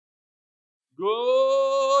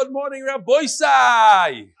Good morning, Rabbi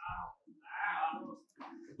Sai.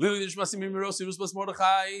 Lili Nishmasi Mimirosi Rusbas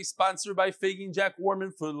Mordechai, sponsored by Fagin Jack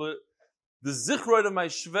Warman for the Zichroid of my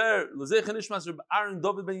Shver, Lezech Nishmas Reb Aaron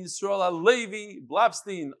David Ben Yisrael Alevi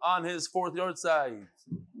Blabstein on his 4th yard side.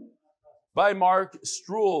 By Mark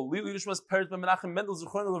Struhl, Lili Nishmas Peretz Ben Menachem Mendel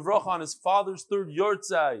Zichron Levrocha on his father's 3rd yard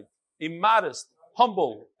side. A modest,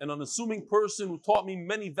 humble, and unassuming person who taught me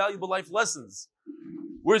many valuable life lessons.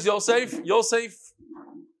 Where's Yosef? Yosef,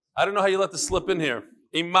 I don't know how you let this slip in here.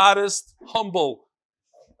 A modest, humble.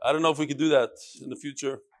 I don't know if we could do that in the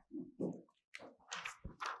future.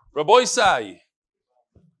 Rabbi Sai,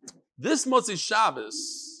 this Motzei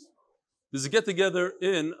Shabbos, there's a get-together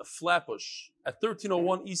in Flatbush at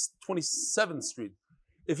 1301 East 27th Street.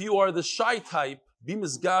 If you are the shy type, be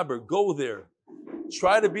misgaber, go there.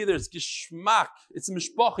 Try to be there. It's geschmack. It's a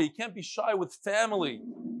mishpacha. You can't be shy with family.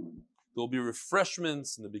 There'll be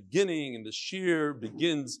refreshments in the beginning, and the shir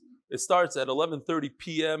begins. It starts at 11:30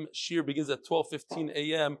 p.m. Shir begins at 12:15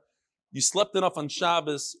 a.m. You slept enough on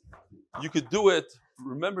Shabbos. You could do it.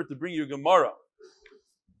 Remember to bring your Gemara.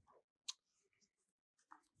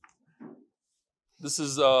 This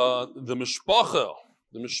is the Mishpacha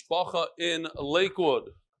in Lakewood.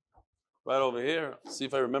 Right over here. See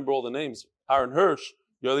if I remember all the names. Aaron Hirsch,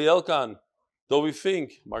 Yoli Elkan, Dovi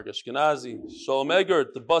Fink, Mark Ashkenazi, Shalom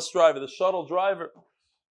Eggert, the bus driver, the shuttle driver,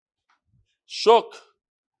 Shuk,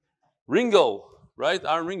 Ringel, right?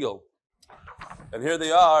 Aaron Ringel. And here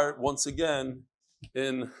they are, once again,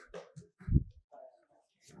 in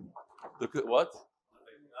the, what?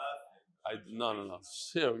 No.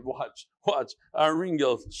 Here, watch. Aaron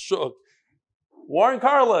Ringel, Shuk. Warren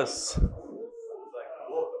Carlos,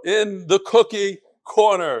 in the cookie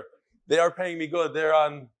corner. They are paying me good. They're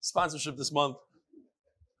on sponsorship this month.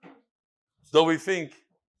 Though we think,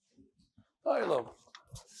 hello.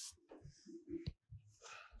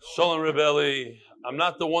 Shalom Rebelli. I'm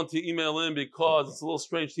not the one to email in because it's a little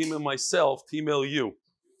strange to email myself, to email you.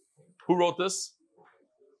 Who wrote this?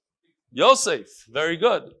 Yosef. Very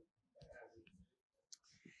good.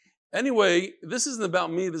 Anyway, this isn't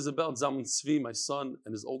about me. This is about Zalman Tzvi, my son,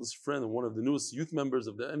 and his oldest friend, and one of the newest youth members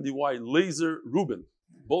of the MDY, Lazer Rubin.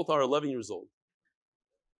 Both are 11 years old.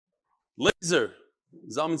 Lazer,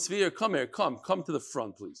 Zalman Tzvi, come here, come to the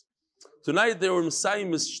front, please. Tonight they were Messiah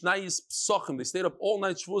Mishnayis Psochim. They stayed up all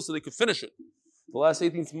night Shavuos so they could finish it. The last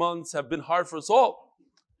 18 months have been hard for us all.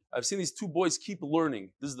 I've seen these two boys keep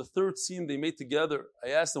learning. This is the 3rd scene they made together. I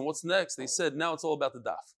asked them, what's next? They said, now it's all about the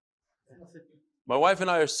daf. My wife and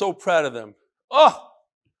I are so proud of them. Oh,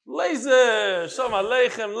 Lazer, Shalom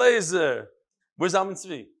Aleichem, Lazer. Where's Zalman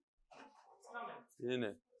Tzvi?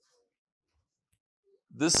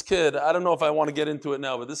 This kid, I don't know if I want to get into it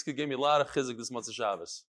now, but this kid gave me a lot of chizuk this Motzei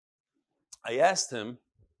Shabbos. I asked him,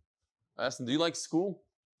 do you like school?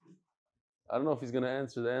 I don't know if he's going to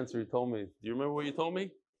answer the answer he told me. Do you remember what you told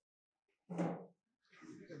me?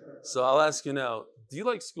 So I'll ask you now, do you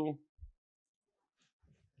like school?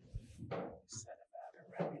 He said, if I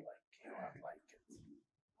had a Rebbe like you, I'd like it.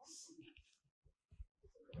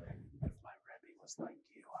 If my Rebbe was like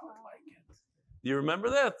you, I would like it. Do you remember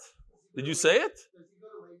that? Did you say it?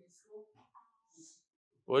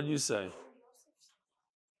 What did you say?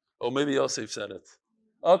 Oh, maybe Yosef said it.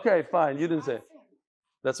 Okay, fine. You didn't say it.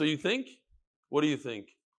 That's what you think? What do you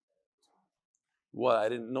think?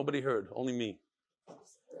 What? Nobody heard. Only me.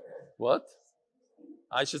 What?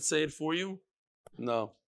 I should say it for you?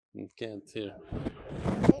 No, you can't hear.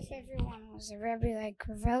 If everyone was a Rebbe like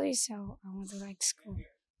Ravelli, so I would like school.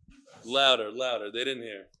 Louder. They didn't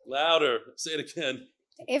hear. Louder. Say it again.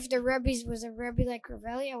 If the Rebbe was a Rebbe like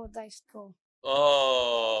Ravelli, I would like school.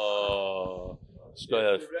 Oh. Go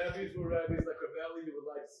ahead. If the rabbis were rabbis like Ravelli, you would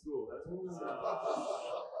like school. That's what we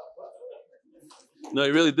said. No,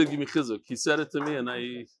 he really did give me chizuk. He said it to me, and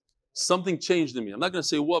something changed in me. I'm not going to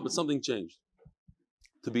say what, but something changed.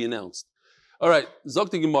 To be announced. All right,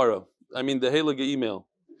 Zokti Gemara. The Heilige email.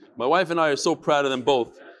 My wife and I are so proud of them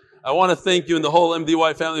both. I want to thank you and the whole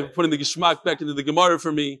MDY family for putting the Geschmack back into the Gemara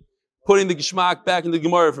for me.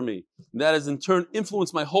 And that has in turn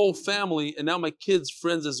influenced my whole family and now my kids'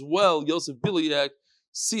 friends as well. Yosef Biliak.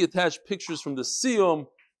 See attached pictures from the Siyum.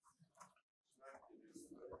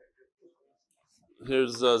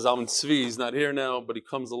 Here's Zalman Tzvi. He's not here now, but he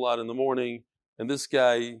comes a lot in the morning. And this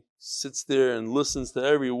guy sits there and listens to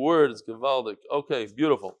every word. It's Gevaldik. Okay,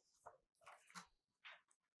 beautiful.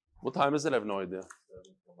 What time is it? I have no idea.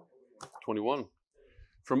 21.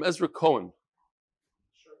 From Ezra Cohen.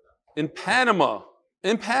 In Panama,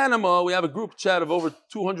 we have a group chat of over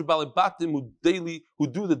 200 Balibatim who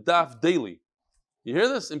do the daf daily. You hear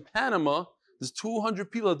this? In Panama, there's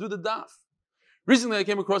 200 people that do the daf. Recently, I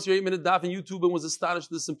came across your 8-minute daf on YouTube and was astonished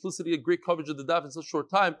at the simplicity and great coverage of the daf in such a short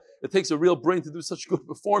time. It takes a real brain to do such good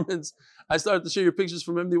performance. I started to share your pictures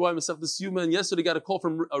from MDY, Masech Siyuma, and yesterday got a call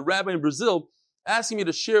from a rabbi in Brazil asking me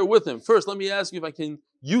to share with him. First, let me ask you if I can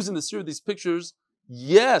use in the series these pictures.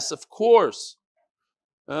 Yes, of course.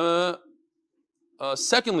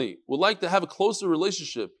 Secondly, would like to have a closer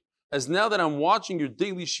relationship, as now that I'm watching your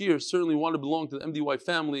daily shir, certainly want to belong to the MDY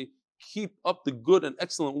family. Keep up the good and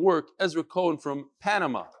excellent work. Ezra Cohen from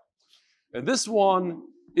Panama. And this one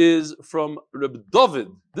is from Reb David.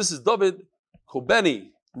 This is David Kobeni,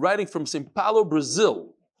 writing from Sao Paulo,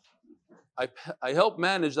 Brazil. I help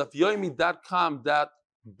manage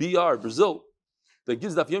dafyomi.com.br, Brazil, that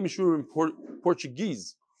gives Dafyomi Shur in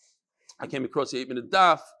Portuguese. I came across the 8-minute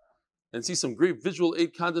daf and see some great visual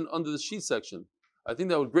aid content under the sheet section. I think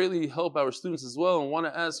that would greatly help our students as well, and want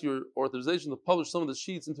to ask your authorization to publish some of the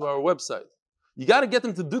sheets into our website. You got to get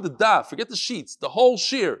them to do the daf. Forget the sheets, the whole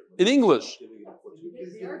shir in English.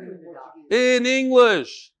 In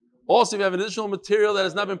English. Also, if you have additional material that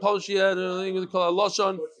has not been published yet, we call it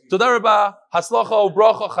Lashon. Toda rabba, haslacha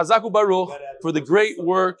ubracha, chazaku baruch for the great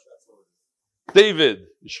work. David,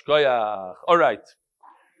 Shkoyach. All right.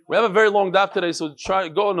 We have a very long daf today, so try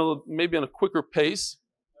go maybe on a quicker pace.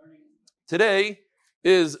 Today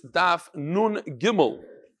is daf nun gimel,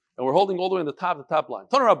 and we're holding all the way in the top line.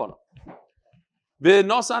 Tana Rabbana.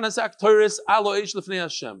 V'nosan esak toiris alo eish lefnei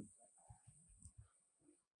Hashem.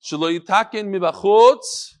 Shelo yitaken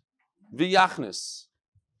mibachutz v'yachnis.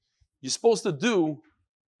 You're supposed to do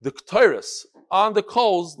the toiris on the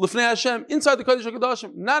coals lefnei Hashem inside the Kodesh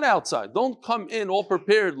HaKadoshim, not outside. Don't come in all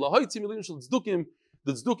prepared. Lahoitzi milim shel tzdukim.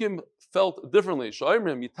 The tzdukim felt differently.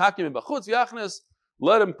 Shoimrim yitaken mibachutz v'yachnis.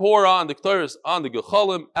 Let him pour on the Ketores on the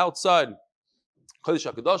Gechalim outside Kodesh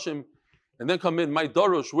HaKadoshim, and then come in. My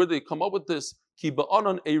Darush, where they come up with this? Ki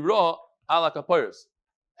ba'anon eira ala kaporos.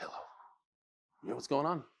 Hello, you know what's going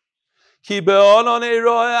on? Ki ba'anon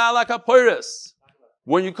eira ala kaporos.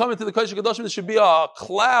 When you come into the Kodesh HaKadoshim, there should be a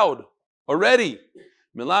cloud already.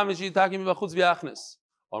 Milam yitakim v'chutz v'yachnes.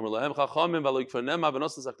 Amar lahem chachamim v'lo yikfarnem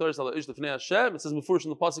ha'venosas haktoros ala ish lefnei Hashem. It says mefurish in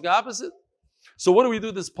the pasuk opposite. So what do we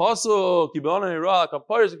do this pasuk? Kibanon eira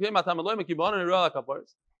kaparis. Came at Hamalohim kibanon eira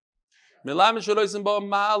kaparis. Milam shaloisim ba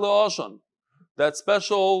malo ashan. That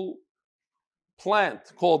special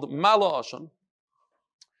plant called malo ashan.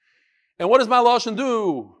 And what does malo ashan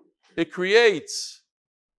do? It creates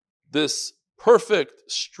this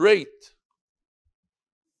perfect, straight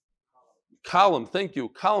column. Thank you,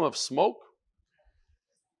 column of smoke.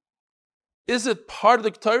 Is it part of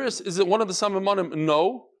the Ketores? Is it one of the Samamonim?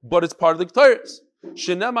 No. But it's part of the Ketores.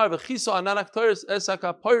 Shenemar v'chiso anan Ketores esak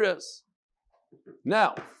haporos.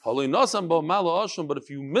 Now, but if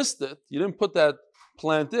you missed it, you didn't put that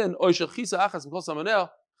plant in. Oy shechisa achas b'kol samanel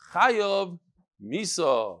chayav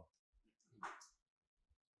misa.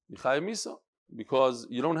 Chayav misa, because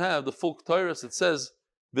you don't have the full Ketores. It says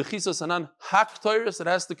v'chiso anan haktores. It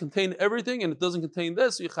has to contain everything, and it doesn't contain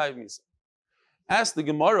this. So you chayav misa. Ask the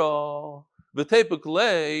Gemara. The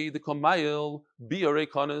Kamayil Biarei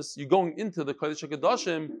Kanis, you're going into the Kodesh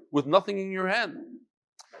HaKadoshim with nothing in your hand.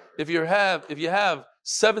 If you have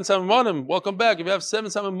 7 Samanim, welcome back. If you have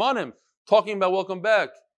 7 Samanim, talking about welcome back,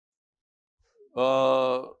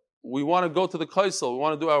 we want to go to the Kaisel. We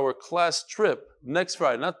want to do our class trip next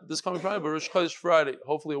Friday, not this coming Friday, but Rosh Chodesh Friday.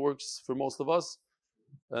 Hopefully, it works for most of us,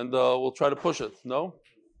 and we'll try to push it. No,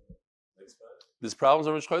 there's problems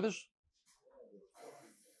on Rosh Chodesh.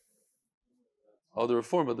 Oh, the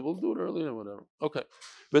reform, but we'll do it earlier or whatever. Okay.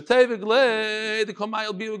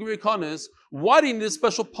 Why didn't this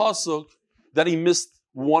special pasuk that he missed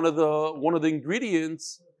one of the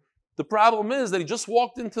ingredients? The problem is that he just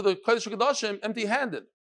walked into the Kodesh HaKadoshim empty-handed.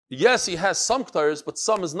 Yes, he has some Ketores, but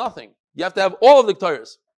some is nothing. You have to have all of the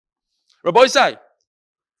Ketores. Rabbi Isai,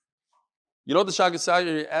 you know what the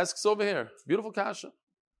Shagasai asks over here? Beautiful kasha.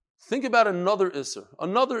 Think about another Isser.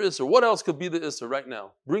 Another Isser. What else could be the Isser right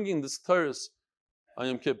now? Bringing this Ketores on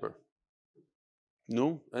Yom Kippur.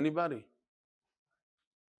 No? Anybody?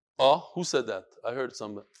 Oh, who said that? I heard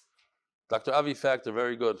somebody. Dr. Avi Factor,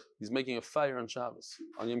 very good. He's making a fire on Shabbos,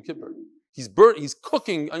 on Yom Kippur. He's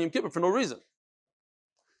cooking on Yom Kippur for no reason.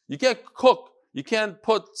 You can't cook. You can't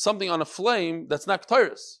put something on a flame that's not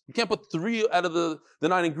Ketores. You can't put 3 out of the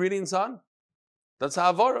 9 ingredients on. That's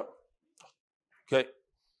Havara. Okay.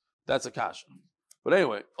 That's a kasha. But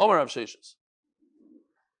anyway, Omar Rav Sheshes.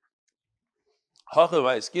 He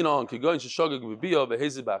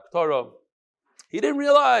didn't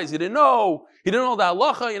realize, he didn't know the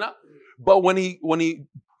halacha, But when he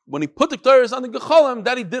put the Ketores on the Gechalim,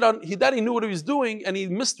 that he knew what he was doing, and he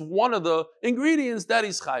missed one of the ingredients that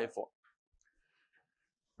he's chayav for.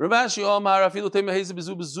 Ravashi Omar afilu teimeheze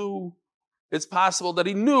bezu bezu. It's possible that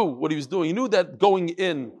he knew what he was doing. He knew that going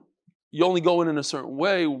in, you only go in a certain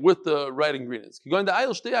way with the right ingredients. Going to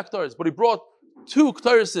Eilish shtei aktaris, but he brought two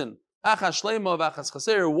ktaris in. Achas shleima, achas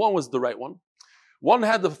chaser. One was the right one. One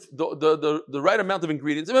had the right amount of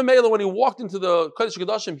ingredients. And when he walked into the Kodesh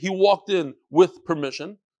Kodashim, he walked in with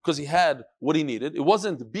permission because he had what he needed. It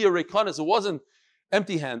wasn't bia reikanis. It wasn't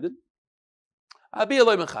empty-handed. Abi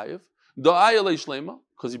eloi mechayev. Da'ai eloi shleima,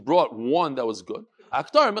 because he brought one that was good.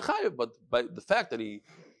 Aktar mechayev, but by the fact that he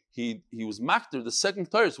was makter the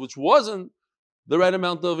second ktaris, which wasn't the right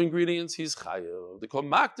amount of ingredients, he's chayev. They call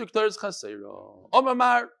makter ktaris chasera.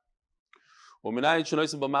 Omamar. Uminayin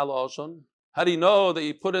shenoisim b'mala oshon. How do you know that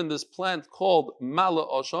you put in this plant called mala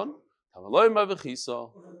oshon? Tamaloi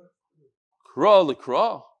mavechisa. Kra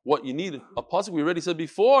lekra. What you need, a pasuk we already said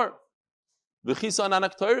before. V'chisa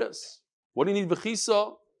ananak ktaris. What do you need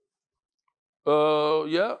v'chisa?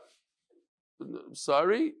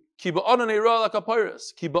 Sorry. Ki ba'anan eira like a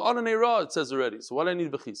pyrus. Ki ba'anan eira, it says already. So why do I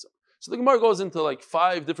need v'chisa? So the Gemara goes into like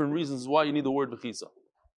 5 different reasons why you need the word v'chisa.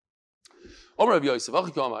 Omer Rav Yosef,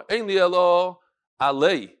 Achikama, Ein li elo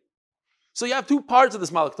alei. So you have 2 parts of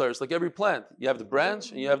this malak taurus, like every plant. You have the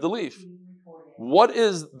branch and you have the leaf. What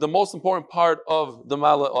is the most important part of the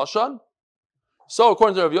malak oshan? So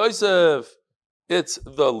according to Rav Yosef, it's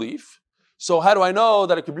the leaf. So how do I know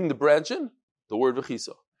that I can bring the branch in? The word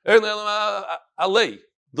v'chisa. Ein li elo alei,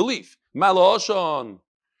 the leaf. Malak oshan.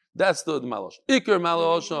 That's the malak oshan. Iker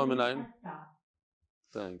malak oshan minayin.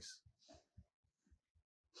 Thanks.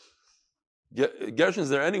 Gershon, is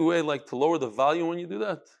there any way like to lower the volume when you do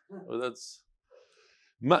that? Or that's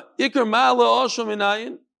Iker Mala Osham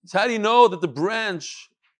Inayin. How do you know that the branch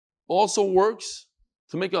also works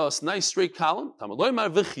to make a nice straight column?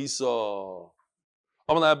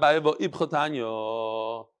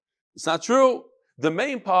 It's not true. The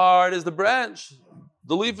main part is the branch.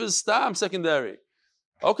 The leaf is stam secondary.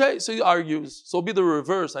 Okay, so he argues. So it'll be the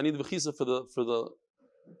reverse. I need the v'chisa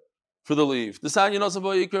for the leaf.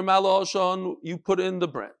 You put in the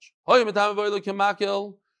branch.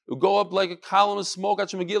 You go up like a column of smoke.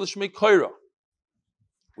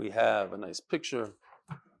 We have a nice picture.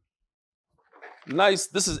 Nice.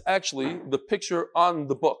 This is actually the picture on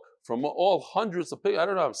the book. From all hundreds of pictures, I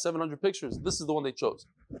don't know, 700 pictures. This is the one they chose.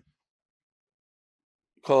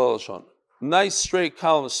 Nice straight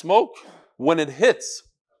column of smoke. When it hits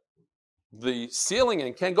the ceiling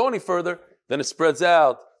and can't go any further, then it spreads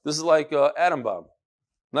out. This is like an atom bomb.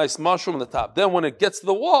 Nice mushroom on the top. Then when it gets to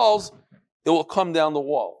the walls, it will come down the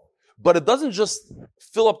wall. But it doesn't just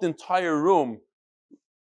fill up the entire room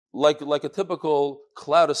like a typical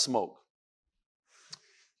cloud of smoke.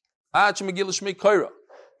 Now I can do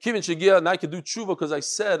tshuva because I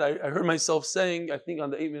heard myself saying, I think on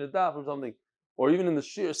the 8-minute daf or something, or even in the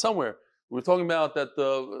shir somewhere, we were talking about that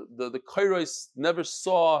the kairos never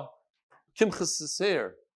saw kimchas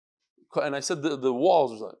hair. And I said the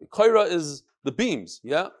walls. Kaira is the beams,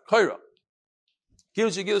 yeah? Kaira. Then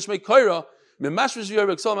it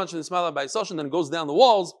goes down the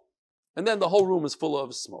walls, and then the whole room is full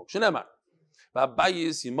of smoke. I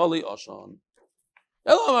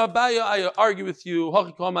argue with you.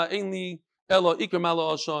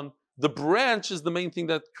 The branch is the main thing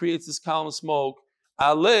that creates this column of smoke.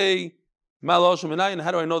 How do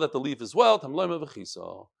I know that the leaf is well? Another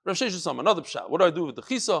pshat. What do I do with the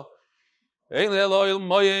chisa? This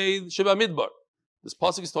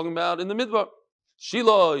pasuk is talking about in the midbar.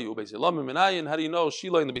 Shiloi, how do you know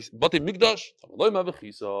Shiloi in the Bati Mikdash?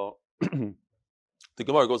 The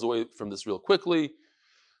Gemara goes away from this real quickly.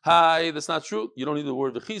 Hi, that's not true. You don't need the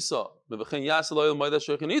word v'chisa. They're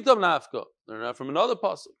not from another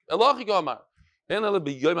pasuk.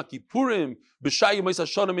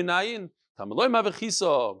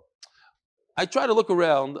 I try to look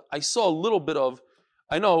around. I saw a little bit of.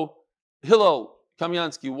 I know. Hillel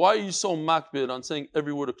Kamyansky, why are you so makbid on saying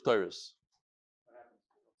every word of Ketores?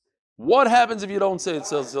 What happens if you don't say it,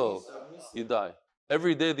 says Hillel? You die.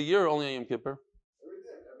 Every day of the year, only on Yom Kippur? Every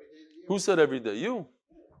day of the year. Who said every day? You.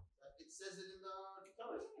 It says it in the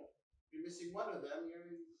Ketores. If you're missing one of them,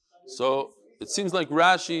 So it seems like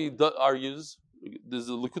Rashi argues, there's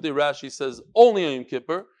a Likutei Rashi says only on Yom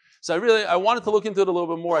Kippur. So I wanted to look into it a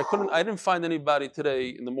little bit more. I didn't find anybody today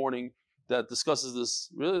in the morning that discusses this.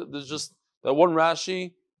 Really, there's just that one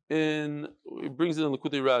Rashi it brings it in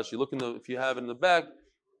Likutei Rashi. Look if you have it in the back.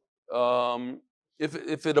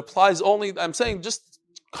 If it applies only, I'm saying just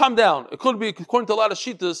calm down. It could be according to a lot of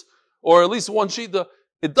shitas, or at least one shita.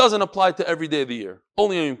 It doesn't apply to every day of the year.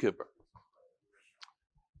 Only on Yom Kippur.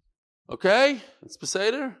 Okay, it's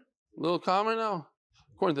Peseder. A little calmer now.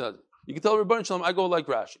 According to that. You can tell Rebbeinu Shalom, I go like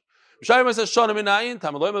Rashi. Rishayim says, Shana minayin,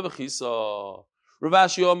 tamaloyim v'chisa. Rav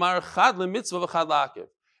Ashi Omar, chad lemitzvah v'chad la'akev.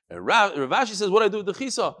 And Rav Ashi says, what do I do with the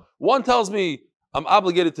chisa? One tells me I'm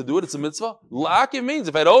obligated to do it, it's a mitzvah. La'akev means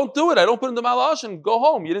if I don't do it, I don't put in the malash and go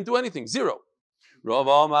home. You didn't do anything, zero. Rav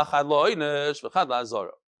Omar, chad lo'inish v'chad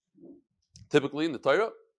la'azara. Typically in the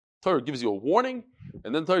Torah gives you a warning,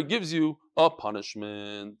 and then Torah gives you a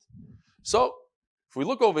punishment. So, if we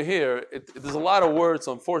look over here, there's a lot of words.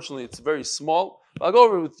 Unfortunately, it's very small. I'll go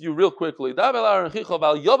over it with you real quickly. That's a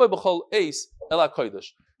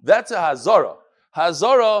hazara.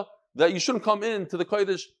 Hazara that you shouldn't come into the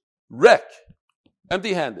kodesh wreck,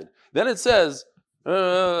 empty-handed. Then it says,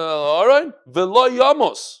 all right, v'lo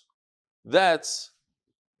yamos. That's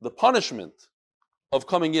the punishment of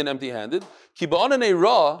coming in empty-handed. Ki ba'ananei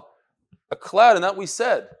ra, a cloud, and that we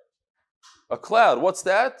said. A cloud, what's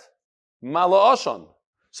that? Mala'ashan.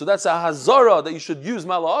 So that's a hazara that you should use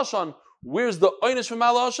mala'ashan. Where's the oynish for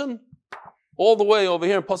mala'ashan? All the way over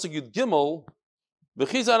here in Pasuk Yud Gimel. It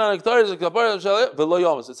says v'lo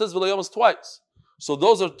yamas twice. So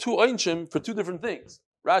those are two oinshim for two different things.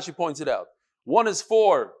 Rashi points it out. One is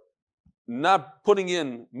for not putting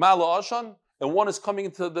in mala'ashan, and one is coming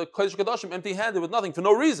into the Kodesh Kodashim empty-handed with nothing for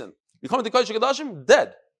no reason. You come into Kodesh Kodashim,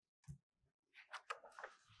 dead.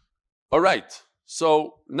 All right.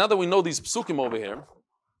 So now that we know these psukim over here,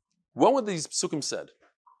 what were these psukim said?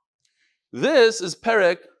 This is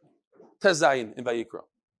Perek Tezayin in Vayikra.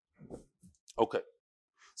 Okay.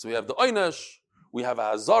 So we have the Oynesh, we have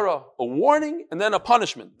a Hazara, a warning, and then a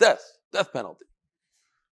punishment, death penalty.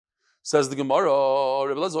 Says the Gemara,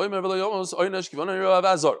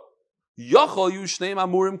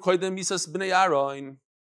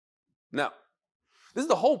 now, this is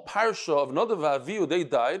the whole parsha of Nadav Avihu. They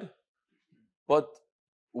died, but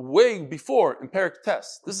way before in Perek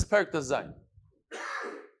Tes. This is Perek Tes Zayin.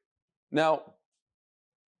 Now,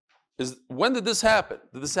 when did this happen?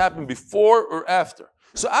 Did this happen before or after?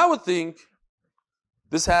 So I would think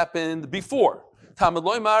this happened before. No, it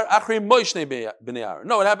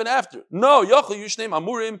happened after. No,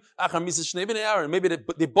 maybe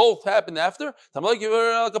they both happened after. In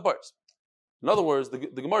other words, the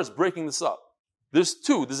Gemara is breaking this up. There's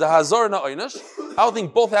two. There's a Hazar and a Oynesh. I would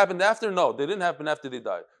think both happened after. No, they didn't happen after they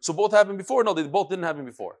died. So both happened before. No, they both didn't happen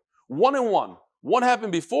before. One and one. One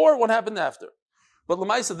happened before, one happened after. But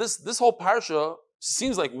Lamaisa, this whole parsha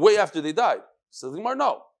seems like way after they died. So the Gemara,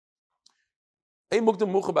 no.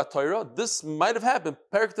 This might have happened.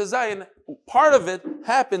 Perek Tezayin, part of it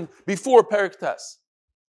happened before Perek Tes.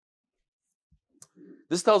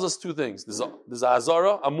 This tells us two things. There's a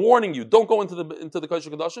Hazara. I'm warning you, don't go into the Kodesh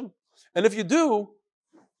HaKodashim. And if you do,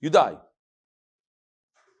 you die.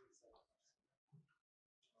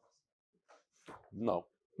 No.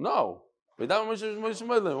 What do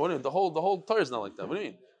you mean? The whole Torah is not like that. What do you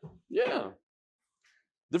mean? Yeah.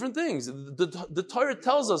 Different things. The Torah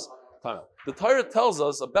tells us. The Torah tells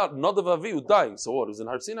us about Nadav Avihu dying. So what? It was in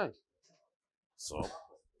Har Sinai. So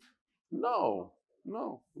no.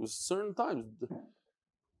 It was certain times.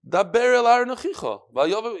 Daber el Aaron achicha.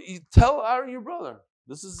 You tell Aaron your brother.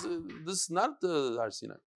 This is not the Har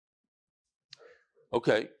Sinai.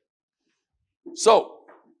 Okay. So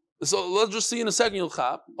let's just see in a second. You'll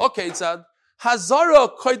chap. Okay, Tzad. Hazara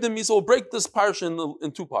Koydem Yisrael will break this parsha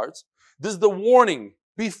in two parts. This is the warning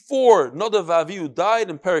before Nadav Avihu died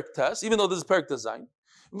in Perek Tes, even though this is Perek Tes Zayin.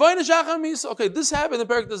 Okay, this happened in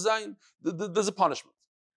Perek Tes Zayin. There's a punishment.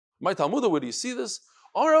 My Talmud, where do you see this?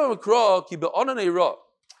 So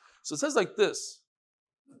it says like this.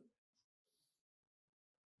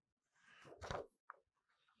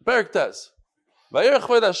 Perek Tes.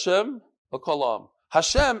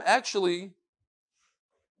 Hashem actually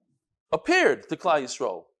appeared to Klal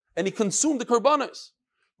Yisrael, and he consumed the korbanos.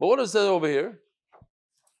 But what is that over here?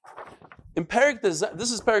 In Perek Tes,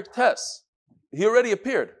 this is Perek Tes. He already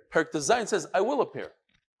appeared. Perek Tes Zayin says, I will appear.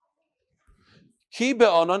 Ki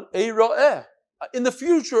be'anan eira'eh. In the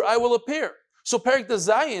future, I will appear. So Perek Tes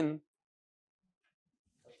Zayin,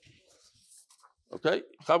 okay,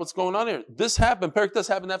 what's going on here? This happened, Perek Tes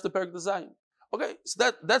happened after Perek Tes Zayin. Okay,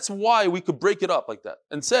 so that's why we could break it up like that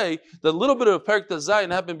and say that a little bit of Perek Tes Zayin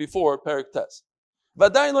happened before Perek Tes.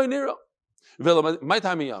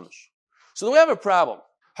 So we have a problem.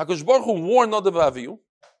 HaKadosh Baruch Hu warned Nadav Avihu,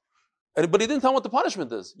 but he didn't tell him what the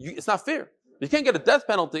punishment is. It's not fair. You can't get a death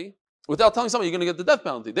penalty without telling someone you're going to get the death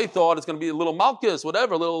penalty. They thought it's going to be a little malchus,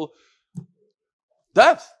 whatever, a little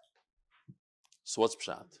death. So what's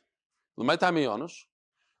pshat?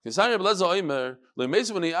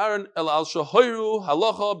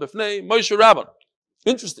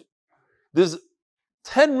 Interesting. There's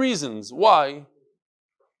 10 reasons why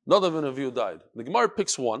Nadav and Avihu died. The Gemara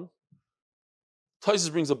picks one.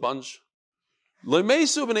 Taisus brings a bunch. They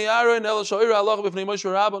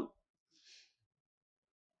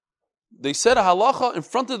said a halacha in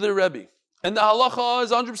front of their Rebbe. And the halacha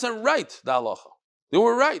is 100% right, the halacha. They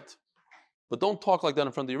were right. But don't talk like that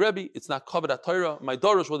in front of your Rebbe. It's not covered at Torah. My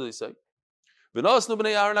Dorish, what did they say? It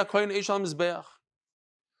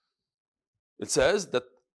says that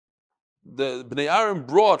the Bnei Aaron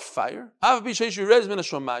brought fire.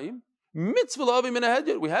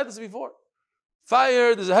 We had this before.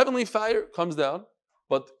 Fire, there's a heavenly fire, comes down.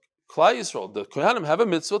 But Klal Yisrael, the Kohanim have a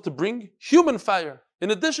mitzvah to bring human fire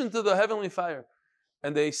in addition to the heavenly fire.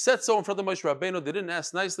 And they said so in front of Moshe Rabbeinu. They didn't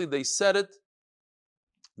ask nicely. They said it.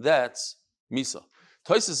 That's Misa.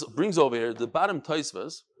 Tosfos brings over here the bottom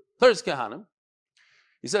Tosfos. Teres Kohanim.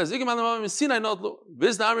 He says, they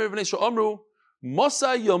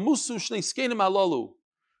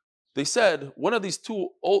said, one of these two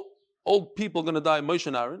old people are going to die, Moshe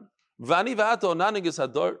and Aaron.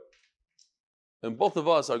 And both of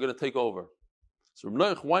us are going to take over. So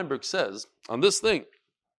Noach Weinberg says, on this thing,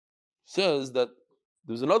 says that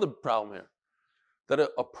there's another problem here.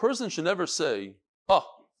 That a person should never say, oh,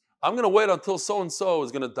 I'm going to wait until so-and-so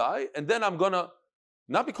is going to die, and then I'm going to,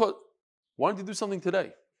 not because, why don't you do something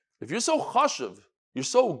today? If you're so chashuv, you're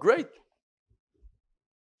so great,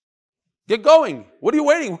 get going. What are you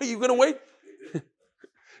waiting? What are you going to wait?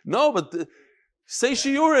 No, but say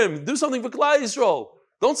shiurim, do something for Klal Yisrael.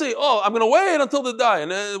 Don't say, oh, I'm going to wait until they die.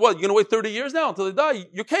 And what, you're going to wait 30 years now until they die?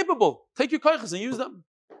 You're capable. Take your koiches and use them.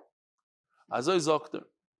 Azay Zokter.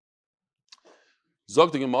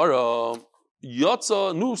 Zokter Gemara.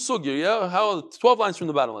 Yatsa nu sugya, yeah? How 12 lines from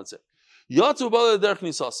the bottom, let's say. Yatsa bala derech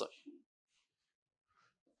nisasai.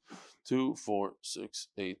 2, 4, 6,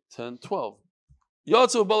 8, 10, 12.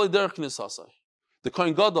 Yatsa bala derech nisasai. The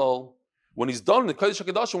Kohen Gadol, when he's done in the Kodesh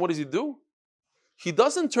HaKadoshim, what does he do? He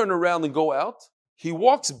doesn't turn around and go out. He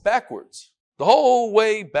walks backwards. The whole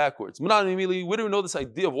way backwards. We don't even know this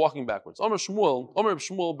idea of walking backwards. Omer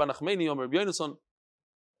Shmuel, Ben Achmeni, Omer B'Yonason,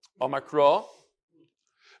 Omer Kra,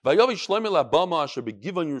 Vayavi Shlomo LaBama Asher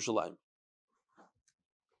BeGivon Yerushalayim.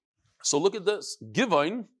 So look at this.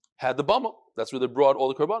 Givon had the Bama. That's where they brought all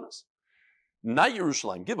the Karbanas. Not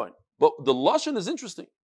Yerushalayim, Givon. But the Lashon is interesting.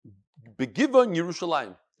 BeGivon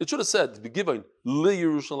Yerushalayim. It should have said BeGivon Li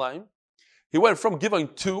Yerushalayim. He went from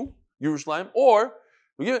Givon to Yerushalayim, or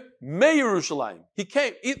we give it Me Yerushalayim. He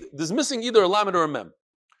came. There's missing either a lamed or a mem.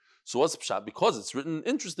 So what's the pshat? Because it's written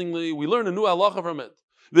interestingly, we learn a new halacha from it.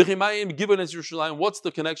 V'chimayim given as Yerushalayim. What's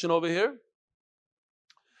the connection over here?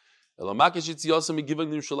 There's a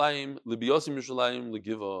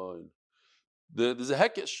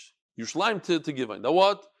hekesh. Yerushalayim to Givon. Now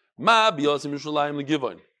what? Ma biyasim Yerushalayim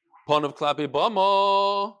legivon. Pon of klape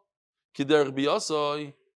bama kiderch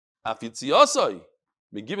biyasai afitziyasai.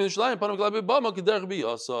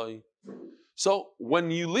 So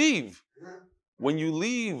when you leave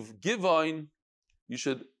Givon, you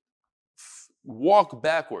should walk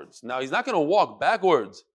backwards. Now he's not going to walk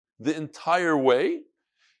backwards the entire way.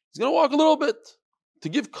 He's going to walk a little bit to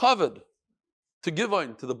give kavod to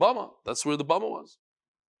Givon, to the Bama. That's where the Bama was.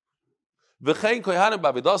 And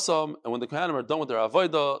when the Kohanim are done with their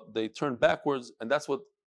avodah, they turn backwards, and that's what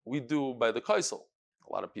we do by the kaisel.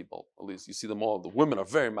 A lot of people, at least you see them all. The women are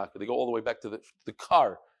very makar. They go all the way back to the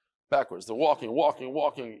car, backwards. They're walking.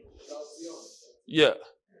 Yeah.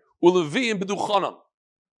 Uleviim b'duchanan.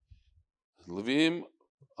 Leviim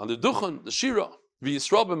on the duchan, the shira.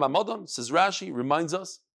 V'Yisrael b'mamadan, says Rashi, reminds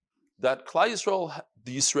us that Klal Yisrael,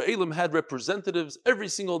 the Yisraelim had representatives every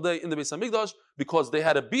single day in the Beis Hamikdash because they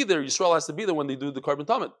had to be there. Yisrael has to be there when they do the Karban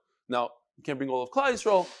Tamid. Now, you can't bring all of Klal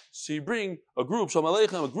Yisrael, so you bring a group, Shalom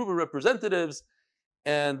Aleichem, a group of representatives.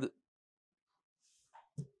 And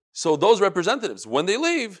so those representatives, when they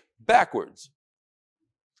leave, backwards.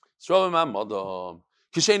 They wouldn't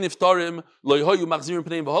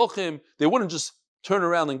just turn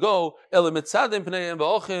around and go.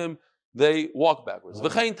 They walk backwards.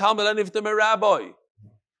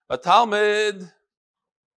 A Talmud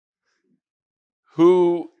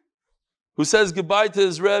who says goodbye to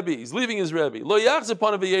his Rebbe, he's leaving his Rebbe. He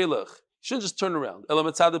shouldn't just turn around.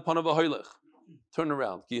 Turn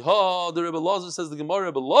around. The Rebbe Lazar says the Gemara,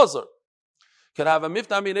 Rebbe Lazar can have a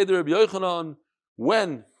miftah min Rebbe Yochanan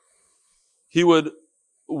when he would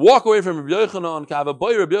walk away from Rebbe Yochanan. Can have a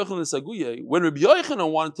boy Rebbe Yochanan saguye. When Rebbe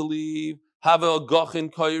Yochanan wanted to leave, have a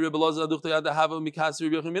gachin kai Rebbe Lazar aduchtayad have a mikasi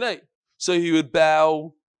Rebbe Yochanan minay. So he would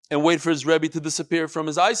bow and wait for his Rebbe to disappear from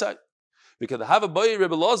his eyesight. Because have a boy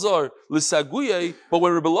Rebbe Lazar lisaguye, but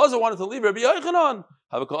when Rebbe Lazar wanted to leave Rebbe Yochanan,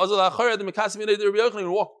 And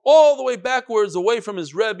walk all the way backwards away from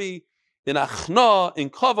his Rebbe in Achna, in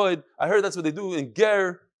Kavod. I heard that's what they do in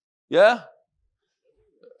Ger. Yeah?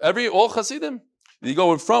 All Hasidim. They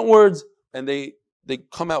go in frontwards and they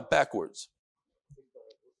come out backwards.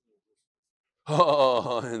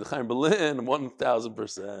 Oh, in Chaim Berlin,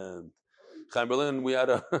 1,000%. Chaim Berlin, we had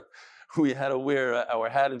to wear our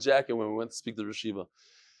hat and jacket when we went to speak to Rosh Yeshiva.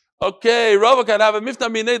 Okay, Rav can have a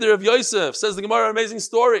miftah mineder of Yosef. Says the Gemara, amazing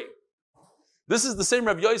story. This is the same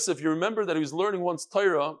Rav Yosef. You remember that he was learning once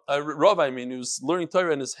Torah. He was learning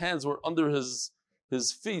Torah and his hands were under his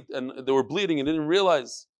feet and they were bleeding and he didn't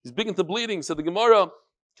realize. He's big into bleeding. Said the Gemara,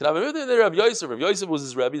 can have a miftah mineder of Yosef. Rav Yosef was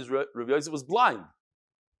his Rebbe. Rav Yosef was blind.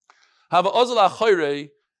 Have a ozal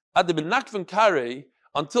achoyre at the benakven kare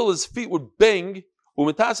until his feet would bang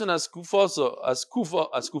umetasen as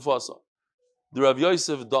kufasa. The Rav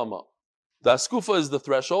Yosef Dama. The askufa is the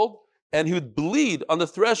threshold, and he would bleed on the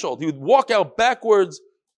threshold. He would walk out backwards,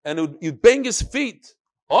 and he'd bang his feet.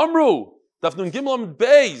 Amru, Dafnun Gimel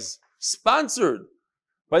Beis, sponsored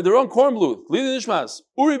by the Ron Kornbluth, Lili Nishmas,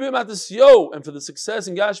 Uri Bimatis Yo, and for the success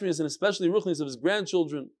in Gashmias and especially Ruchnis of his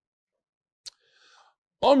grandchildren.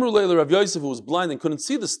 Amru Leila Rav Yosef, who was blind and couldn't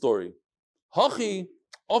see the story. Hachi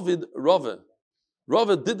Ovid Rava.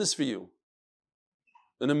 Rava did this for you.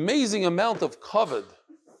 An amazing amount of kavod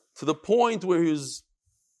to the point where he was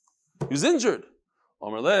injured.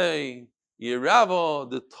 Amarlei Yerava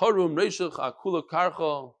the Tarum Reishach Akula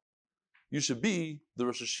Karcha. You should be the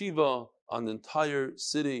Rosh Yeshiva on the entire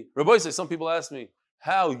city. Rabbi say, some people ask me,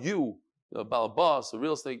 how you, a balabas, a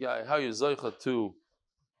real estate guy, how you zoicha to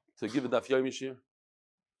give a daf yomi shir?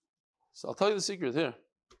 So I'll tell you the secret here.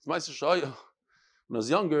 It's my shaya. When I was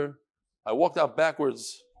younger, I walked out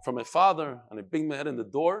backwards from my father, and I banged my head in the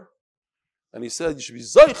door, and he said, you should be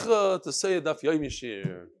zoicha to say a daf yomi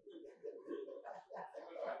shir.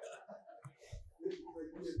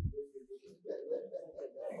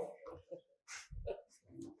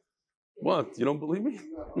 What? You don't believe me?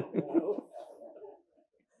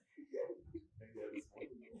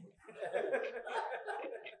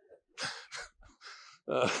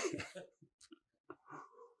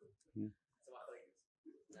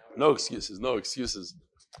 No excuses. No excuses.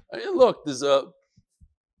 I mean, look, it's a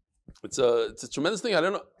tremendous thing. I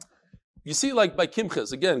don't know. You see, like by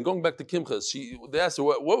Kimches, again, going back to Kimches, they asked her,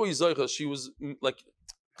 what were you zoicha? She was like,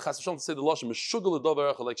 Chas v'shalom to say the lashon, meshugal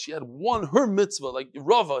l'davar echa, like she had her mitzvah, like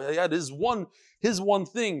Rava, he had his one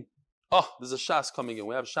thing. Oh, there's a shas coming in.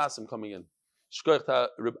 We have shasim coming in. Shkoyach ta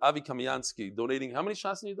Reb Avi Kamiansky donating. How many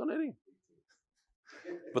shasim are you donating?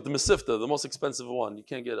 But the Mesifta, the most expensive one, you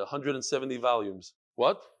can't get 170 volumes.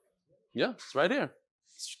 What? Yeah, it's right here.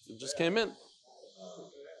 It just came in.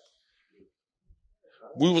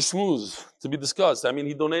 We were smooth to be discussed. I mean,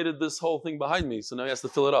 he donated this whole thing behind me, so now he has to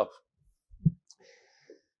fill it up.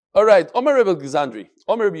 All right, Omer Rebbe Gizandri,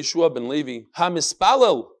 Omer Rebbe Yeshua ben Levi,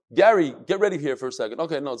 Hamispalel. Gary, get ready here for a second.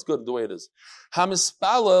 Okay, no, it's good the way it is.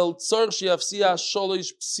 Hamispalel tzarich shiafsia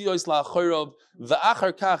sholish psiois la'achorov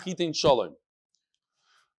va'achar kach yitin shalom.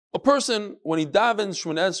 A person, when he davens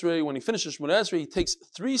Shmoneh Esrei, when he finishes Shmoneh Esrei, he takes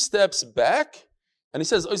 3 steps back, and he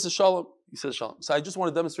says, Oisa Shalom. He says Shalom. So I just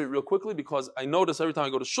want to demonstrate real quickly, because I notice every time I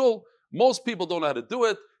go to shul, most people don't know how to do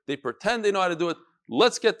it. They pretend they know how to do it.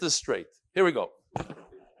 Let's get this straight. Here we go.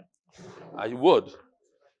 I would.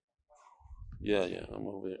 Yeah, I'm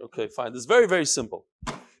over here. Okay, fine. This is very, very simple.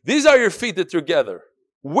 These are your feet that are together.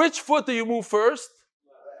 Which foot do you move first?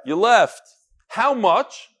 Your left. How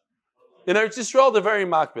much? In Eretz Yisrael, they're very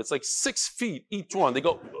makbid. It's like 6 feet each one. They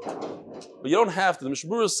go, but you don't have to. The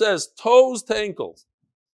Mishnah Berurah says toes to ankles.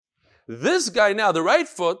 This guy now, the right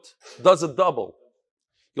foot, does a double.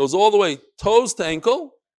 Goes all the way toes to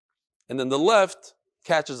ankle, and then the left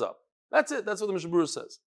catches up. That's it. That's what the Mishnah Berurah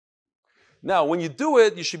says. Now, when you do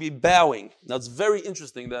it, you should be bowing. Now, it's very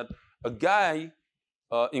interesting that a guy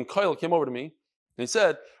in Koil came over to me, and he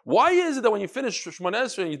said, why is it that when you finish Shmoneh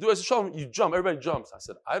Esrei and you do Esrei Shalom, you jump, everybody jumps? I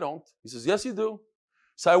said, I don't. He says, yes, you do.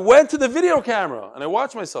 So I went to the video camera, and I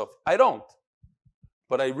watched myself. I don't.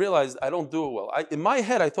 But I realized I don't do it well. In my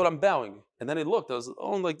head, I thought I'm bowing. And then I looked, I was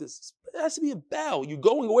like this. It has to be a bow. You're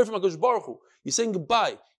going away from HaKadosh Baruch Hu. You're saying goodbye.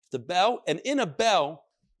 You have to bow, and in a bow,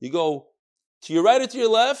 you go to your right or to your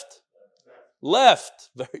left? Left.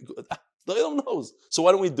 Very good. The Olam knows. So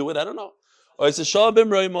why don't we do it? I don't know. Or it's a Shalom Bim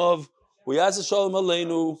Reimov. We ask a Shalom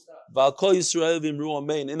Aleinu. Val Kol Yisrael V'imru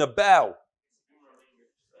Amen. In a bow.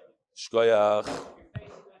 Shkoyach.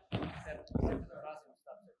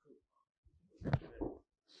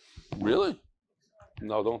 Really?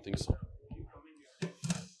 No, don't think so.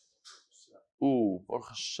 Ooh, Baruch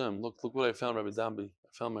Hashem. Look what I found, Rabbi Dambi. I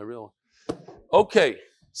found my real one. Okay,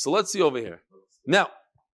 so let's see over here. Now,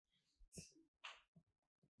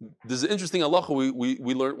 there's an interesting halacha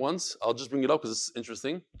we learned once. I'll just bring it up because it's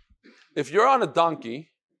interesting. If you're on a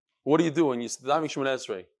donkey, what do you do when you're davening Shemoneh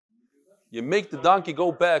Esrei? You make the donkey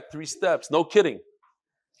go back 3 steps. No kidding.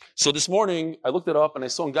 So this morning, I looked it up and I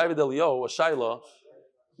saw in Gaiva Delio, a Shaila,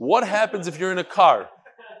 what happens if you're in a car?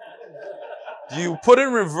 Do you put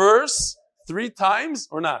in reverse 3 times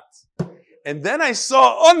or not? And then I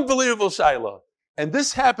saw unbelievable Shaila. And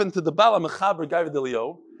this happened to the Bala Mechaber Gaiva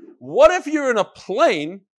Delio. What if you're in a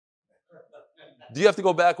plane? Do you have to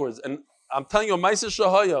go backwards? And I'm telling you, Maisa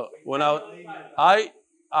Shahaya, when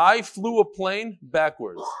I flew a plane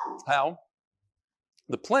backwards. How?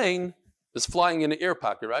 The plane is flying in an air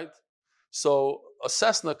pocket, right? So a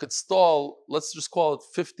Cessna could stall, let's just call it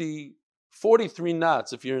 43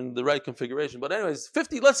 knots if you're in the right configuration. But anyways,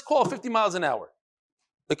 let's call it 50 miles an hour.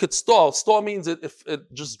 It could stall. Stall means it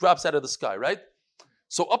just drops out of the sky, right?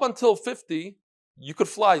 So up until 50, you could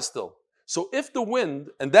fly still. So if the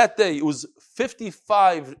wind, and that day it was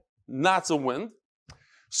 55 knots of wind,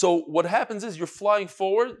 so what happens is you're flying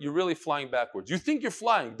forward, you're really flying backwards. You think you're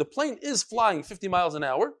flying. The plane is flying 50 miles an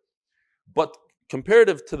hour, but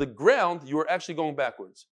comparative to the ground, you are actually going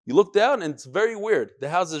backwards. You look down and it's very weird. The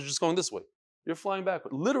houses are just going this way. You're flying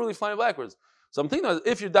backwards, literally flying backwards. So I'm thinking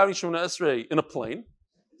if you're davening Shemoneh Esrei in a plane,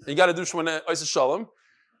 and you got to do Shemoneh Esrei Shalom,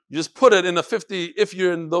 you just put it in a 50, if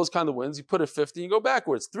you're in those kind of winds, you put it 50 and you go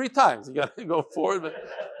backwards 3 times. You got to go forward.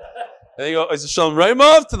 And you go, Esrei Shalom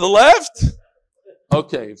Raimov to the left.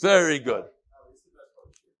 Okay, very good.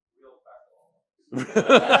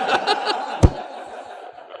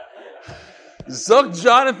 Zog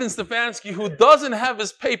Jonathan Stefanski, who doesn't have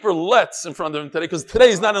his paper Let's in front of him today, because today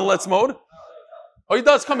he's not in Let's mode. Oh, he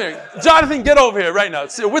does. Come here. Jonathan, get over here right now.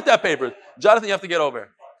 See, with that paper. Jonathan, you have to get over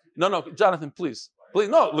here. No, Jonathan, please. Please,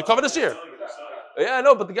 no, cover this here. Yeah, I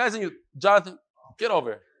know, but the guys in you. Jonathan, get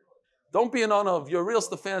over here. Don't be an honor of you're a real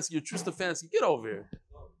Stefanski, you're true Stefanski. Get over here.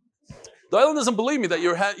 The island doesn't believe me that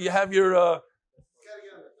you have your...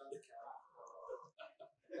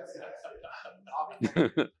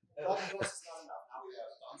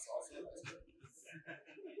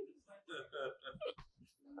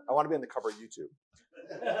 I want to be on the cover of YouTube.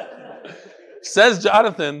 Says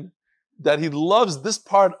Jonathan that he loves this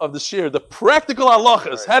part of the shir, the practical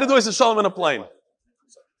halachas. How to do Esrei Shalom in a plane.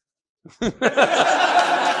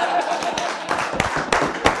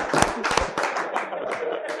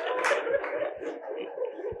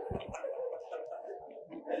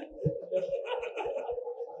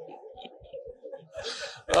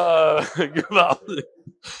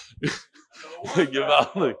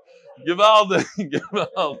 Gewaldig.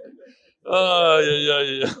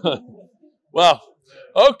 Yeah. Wow.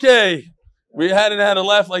 Okay. We hadn't had a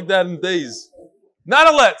laugh like that in days. Not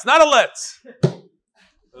a let's.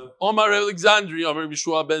 Omar Alexandria, Omar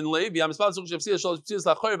Yeshua ben Levi, I'm responsible for Shepsias Shalosh Psias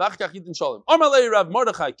Lachoyer, Vachkach Yitin Shalom. Omar Lei Rav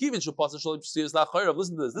Mordechai, Kivin Shepasa Shalosh Psias Lachoyer.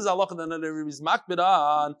 Listen to this. This is halacha that another is makbid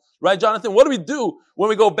on. Right, Jonathan? What do we do when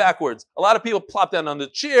we go backwards? A lot of people plop down on the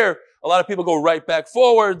chair. A lot of people go right back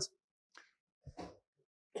forwards.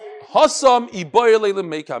 Hasam iboyer leilim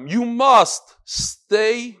meikam. You must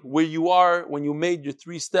stay where you are when you made your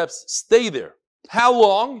 3 steps. Stay there. How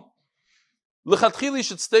long? Lechatchili, you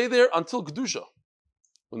should stay there until Kedusha.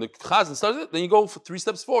 When the Chazan starts it, then you go for 3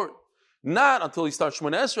 steps forward. Not until you start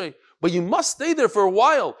Shemoneh Esrei, but you must stay there for a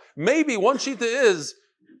while. Maybe one shita is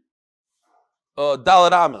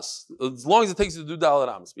Dalet Amos, as long as it takes you to do Dalet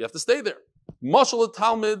Amos. You have to stay there. Mashal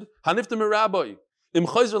Talmud Hanifta Mirabbai Im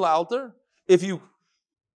Chayzer La'alter. If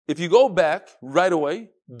you go back right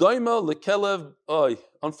away, Daima Lekelev.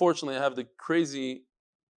 Unfortunately, I have the crazy.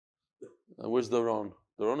 Where's Doron?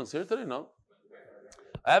 Doron is here today? No.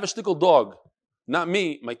 I have a shtickle dog. Not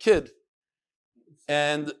me, my kid.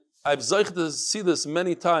 And I've zeiched to see this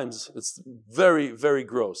many times. It's very, very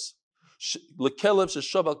gross. Lekelev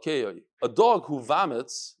sheshav al keyoi. A dog who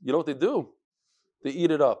vomits, you know what they do? They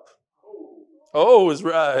eat it up. Oh, is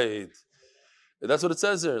right. That's what it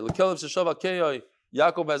says here. Lekelev sheshav al keyoi.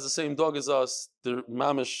 Yaakov has the same dog as us. The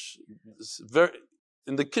mamish, very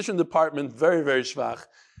in the kitchen department, very, very shvach.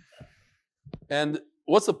 And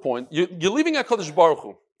what's the point? You're leaving HaKadosh Baruch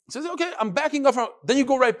Hu. He says, okay, I'm backing up. Then you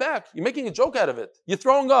go right back. You're making a joke out of it. You're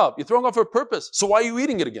throwing up. You're throwing up for a purpose. So why are you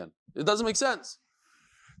eating it again? It doesn't make sense.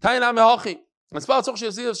 You're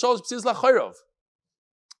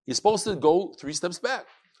supposed to go 3 steps back.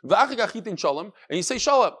 And you say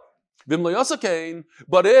shalom.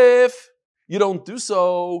 But if you don't do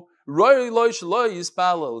so,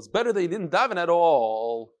 it's better that you didn't daven at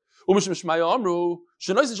all. First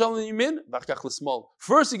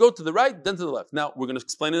you go to the right, then to the left. Now we're going to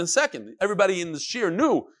explain in a second. Everybody in the shir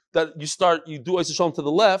knew that you do Ois Shalom to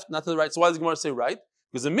the left, not to the right. So why does the Gemara say right?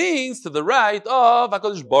 Because it means to the right of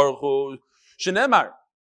HaKadosh Baruch Hu. Shenemar.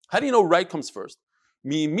 How do you know right comes first?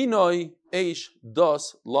 Mi minoi eish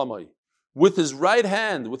das lamai. With his right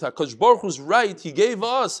hand, with HaKadosh Baruch Hu's right, he gave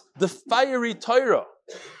us the fiery Torah.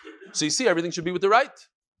 So you see, everything should be with the right.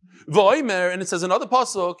 V'oimer, and it says another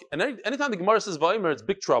pasuk, and anytime the Gemara says v'oimer, it's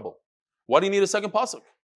big trouble. Why do you need a second pasuk?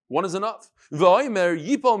 One is enough. V'oimer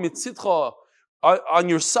yipo mitzitcha, on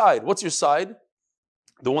your side. What's your side?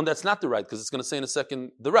 The one that's not the right, because it's going to say in a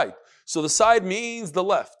second the right. So the side means the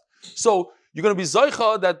left. So you're going to be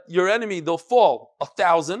zoicha that your enemy, they'll fall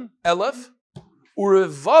 1,000, elef,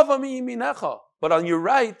 urevava miyinecha, but on your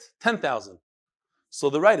right, 10,000. So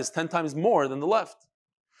the right is 10 times more than the left.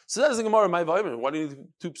 So that's the Gemara, my vaymer. Why do you need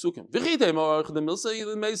two psukim?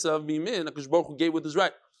 HaKadosh Baruch Hu gave with his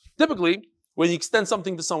right. Typically, when you extend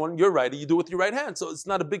something to someone, your right, you do it with your right hand. So it's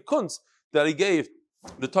not a big kunz that he gave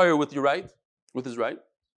the Torah with your right, with his right.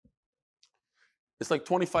 It's like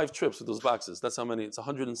 25 trips with those boxes. That's how many. It's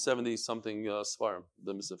 170 something svarim,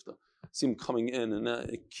 the Mesivta. See him coming in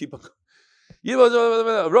and keep. Rava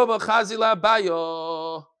Chazila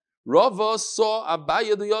Abaye. Rava saw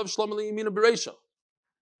Abaye the Yav Shlomo Liyamina Bereisha.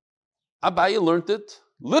 Abaye learned it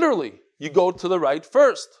literally. You go to the right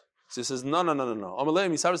first. So he says, no.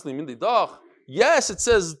 Yes, it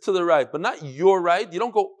says to the right, but not your right. You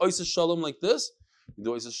don't go Ois Shalom like this. You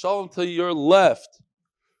do Ois Shalom to your left.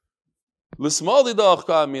 Which is the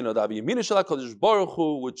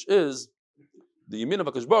Yamin of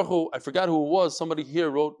HaKadosh Baruch Hu. I forgot who it was. Somebody here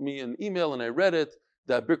wrote me an email and I read it,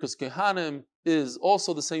 that Birkus Kehanim is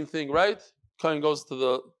also the same thing, right? Kohen goes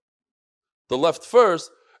to the left first,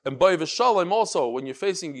 and Bay V'Shalom also, when you're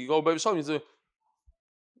facing, you go Bay V'Shalom, you say,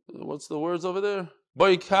 what's the words over there?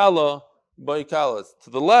 Bay Kala, to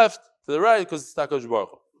the left, to the right, because it's HaKadosh Baruch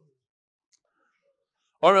Hu.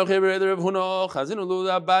 And here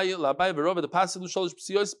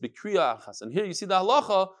you see the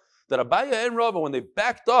halacha that Abaye and Rava, when they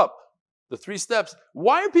backed up the 3 steps,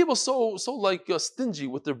 why are people so like stingy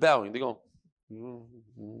with their bowing? They go, you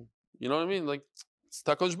know what I mean? Like it's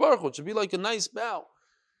HaKadosh Baruch Hu. It should be like a nice bow.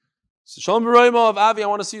 Shalom B'Roima of Avi, I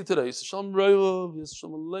want to see you today. Shalom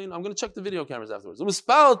B'Roima, I'm going to check the video cameras afterwards.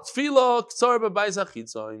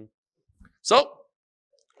 So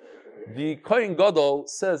the Kohen Gadol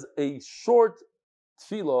says a short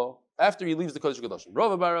tefillah after he leaves the Kodesh HaKadoshim.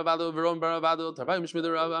 Rava bar Ravado, Veron bar Ravado, Tarbai Mishmei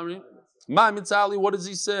de Rav Amri. Ma Mitzali, what does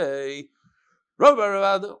he say? Rava bar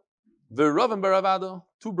Ravado, Veron bar Ravado,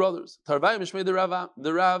 2 brothers. Tarbai Mishmei de Rav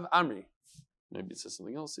Amri. Maybe it says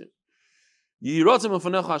something else here. Yiratzim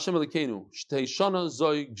ufanecha Hashem Elokeinu, shtei shana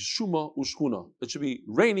zoi gshuma ushchuna. It should be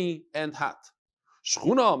rainy and hot.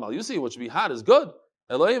 Shchuna, mal you see, what should be hot is good.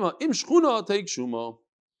 Elohim im shchuna take shuma.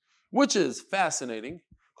 Which is fascinating,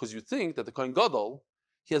 because you think that the Kohen Gadol,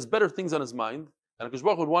 he has better things on his mind, and HaKadosh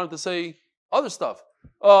Baruch Hu would want him to say other stuff.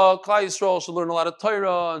 Klal Yisrael should learn a lot of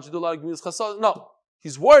Torah, and should do a lot of Gemilas Chassadim. No,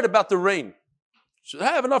 he's worried about the rain. Should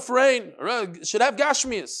have enough rain, should have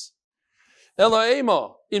Gashmias.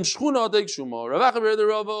 Elaima, im shchuna deik shuma, Rav Achaber the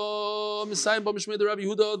Rava, Misayim ba Mishmei the Rav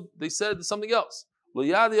Yehuda, they said something else.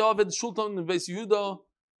 L'yadi Aved Shultan in Beis Yehuda,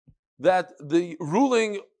 that the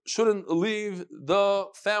ruling shouldn't leave the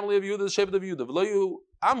family of Yehuda, the shepherd of Yehuda.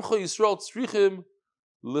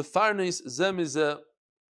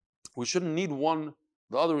 We shouldn't need one,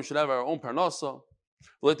 the other we should have our own parnasa.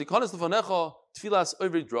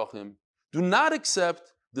 Do not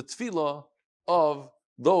accept the tefillah of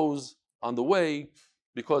those on the way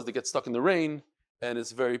because they get stuck in the rain and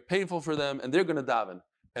it's very painful for them and they're going to daven.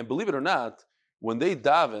 And believe it or not, when they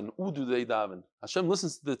daven, who do they daven? Hashem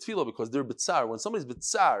listens to the tefillah because they're bitzar. When somebody's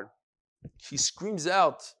bitzar, he screams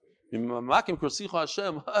out,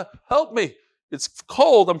 Hashem, help me. It's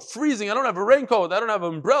cold, I'm freezing, I don't have a raincoat, I don't have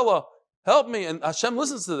an umbrella, help me. And Hashem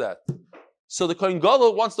listens to that. So the Kohen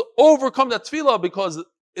Gadol wants to overcome that tefillah because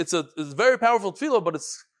it's a very powerful tefillah, but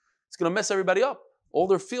it's going to mess everybody up. All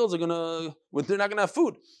their fields are they're not going to have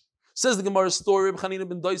food. Says the Gemara's story, Reb Chanina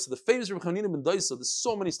ben Daisa, the famous Reb Chanina ben Daisa. There's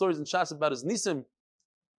so many stories in Shas about his nisim.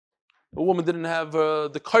 A woman didn't have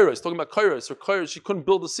the kairos, talking about kairos. Her kairos, she couldn't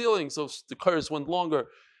build the ceiling, so the kairos went longer.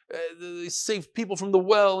 They saved people from the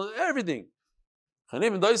well and everything. He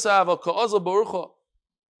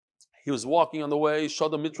was walking on the way,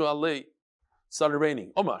 Shada Mitra Alei, started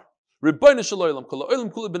raining. Omar,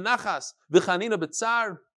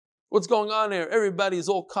 what's going on here? Everybody is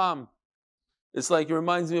all calm. It's like, it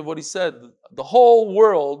reminds me of what he said. The whole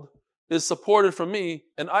world is supported from me,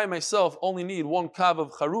 and I myself only need one kav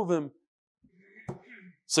of charuvim.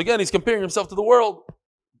 So again, he's comparing himself to the world.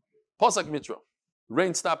 Pasak Mitra.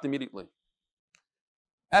 Rain stopped immediately.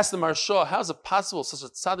 Asked the Marsha, how's it possible such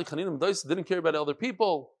a tzaddik Chaninim Dois didn't care about other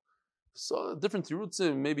people? So different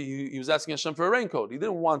tirutzim. Maybe he was asking Hashem for a raincoat. He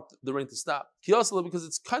didn't want the rain to stop. Kiyasala, because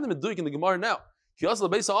it's kind of a duik in the Gemara now. Kiyasala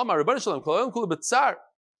beisa Amar Rebbeinu Shalom Kol Yom Kula B'Tzar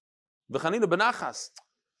V'Chanina B'Nachas.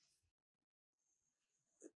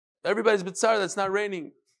 Everybody's B'Tzar that's not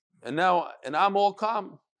raining, and I'm all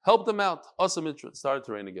calm. Help them out. Asa Mitra. It started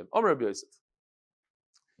to rain again. Amar Rabbi Yosef.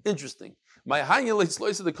 Interesting. My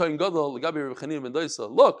the Kohen Gadol,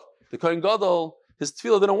 look, the Kohen Gadol, his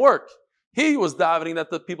tefillah didn't work. He was davening that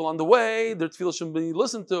the people on the way, their tefillah shouldn't be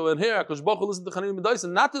listened to, and here HaKadosh Baruch Hu listened to Chanin ben Doisa,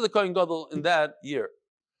 not to the Kohen Gadol in that year.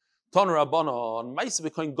 Toner Rabbanon,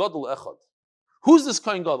 Ma'aseh Kohen Gadol Echad. Who's this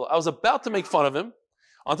Kohen Gadol? I was about to make fun of him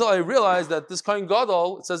until I realized that this Kohen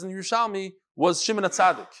Gadol, it says in Yerushalmi, was Shimon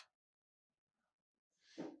HaTzadik.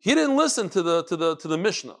 He didn't listen to the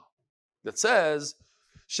Mishnah that says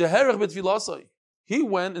Sheherech b'tfilasai. He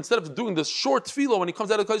went, instead of doing this short tefillah when he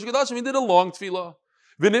comes out of Kodesh Kodashim, he did a long tefillah.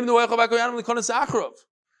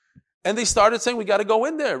 And they started saying, we got to go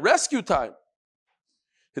in there. Rescue time.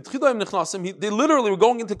 They literally were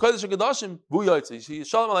going into Kodesh Kodashim.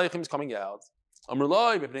 Shalom Aleichem is coming out.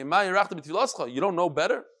 You don't know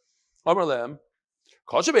better? I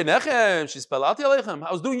was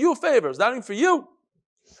doing you a favor. I was doing for you.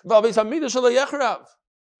 Don't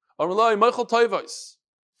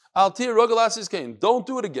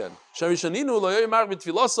do it again.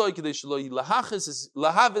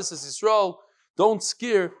 Don't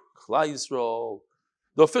scare Klal Yisrael.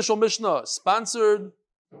 The official Mishnah, sponsored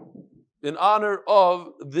in honor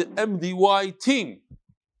of the MDY team.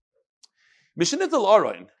 Mishnit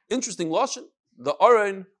al-Arain, interesting lashon. The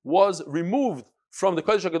Arain was removed from the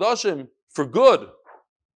Kodesh HaKodashim for good.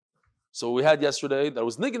 So we had yesterday, that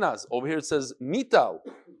was Nignaz. Over here it says Nital.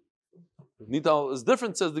 Nital is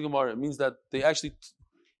different, says the Gemara. It means that it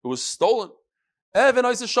was stolen. There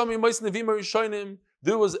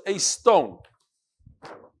was a stone.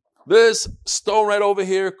 This stone right over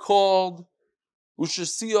here called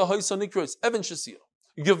Ushasiya Haisa Nikros, Evan Shasiya.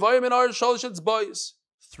 Gevayim in our Shalishets Bayis,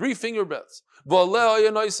 3 finger breaths.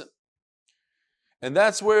 And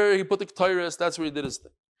that's where he put the Ketairis, that's where he did his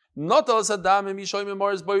thing. Remember, there was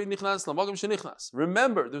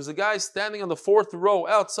a guy standing on the 4th row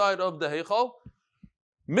outside of the Heichal,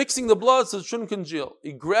 mixing the blood so it shouldn't congeal.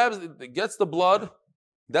 He grabs it, gets the blood,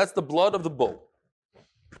 that's the blood of the bull.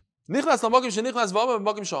 He would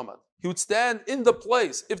stand in the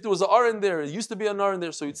place. If there was an Aron there, it used to be an Aron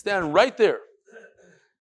there, so he'd stand right there.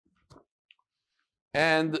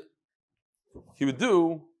 And he would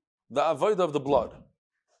do the avodah of the blood.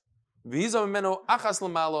 I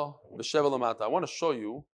want to show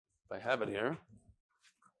you, if I have it here.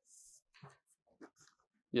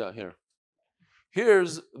 Yeah, here.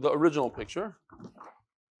 Here's the original picture.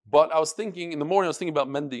 But I was thinking, in the morning I was thinking about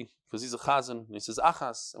Mendy, because he's a chazan, and he says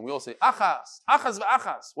achas, and we all say achas, achas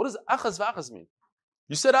v'achas. What does achas v'achas mean?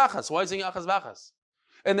 You said achas, why are you saying achas v'achas?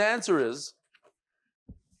 And the answer is,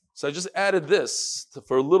 so I just added this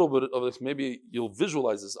for a little bit of this. Maybe you'll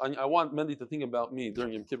visualize this. I want Mendy to think about me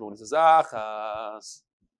during Yom Kippur when he says achas.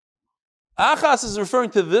 Achas is referring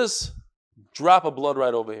to this drop of blood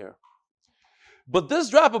right over here. But this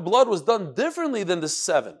drop of blood was done differently than the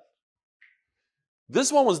 7.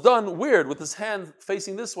 This one was done weird, with his hand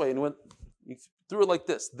facing this way, and he threw it like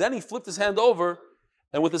this. Then he flipped his hand over,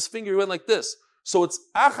 and with his finger he went like this. So it's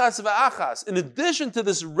achas v'achas. In addition to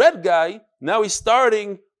this red guy, now he's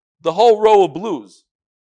starting the whole row of blues.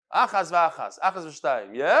 Achas v'achas, achas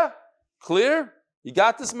v'shtayim. Yeah? Clear? You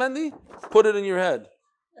got this, Mendy? Put it in your head.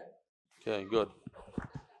 Okay, good.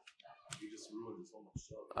 You just ruined so much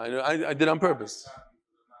stuff. I did on purpose.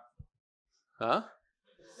 Huh?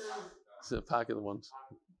 It's a packet of ones.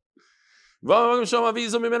 Lamala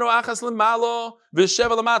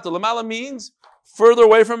means further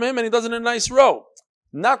away from him, and he does it in a nice row.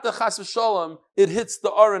 Not the chas v'shalom, it hits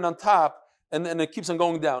the aron on top, and it keeps on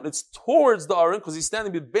going down. It's towards the aron, because he's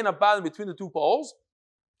standing between the 2 poles,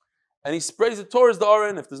 and he sprays it towards the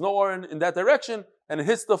aron, if there's no aron in that direction, and it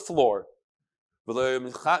hits the floor. He's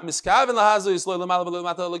not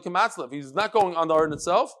going on the aron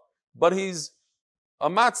itself, but he's a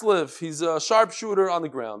matzliv, he's a sharpshooter on the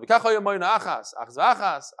ground.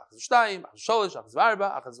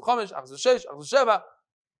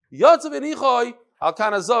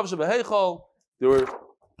 There were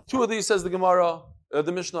 2 of these, says the Gemara,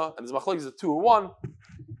 the Mishnah, and his machlokes is a 2 or 1.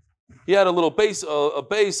 He had a little base,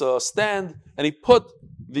 a stand, and he put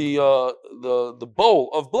the bowl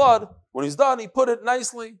of blood When he's done, he put it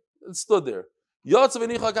nicely and stood there.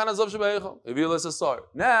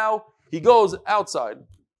 Now he goes outside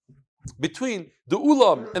between the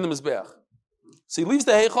ulam and the mizbeach. So he leaves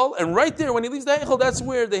the heichal, and right there, when he leaves the heichal, that's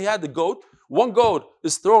where they had the goat. One goat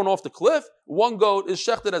is thrown off the cliff. One goat is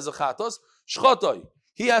shechted as a chatos. Shchatoi.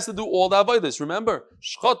 He has to do all the avodas. Remember,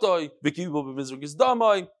 shchatoi v'kibu b'mizrugis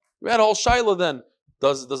damai. We had a whole shaila then.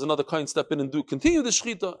 Does another kind step in and continue the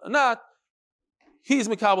shchita or not? He's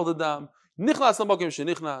mikabel the dam. Nichnas l'makim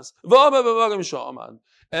shenichnas. V'amad b'makim sha'amad.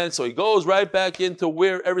 And so he goes right back into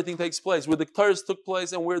where everything takes place, where the tares took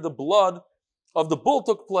place and where the blood of the bull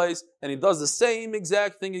took place, and he does the same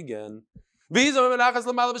exact thing again.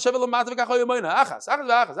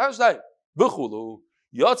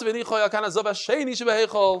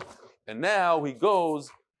 And now he goes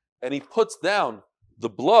and he puts down the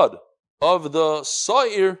blood of the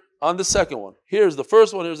sa'ir on the second one. Here's the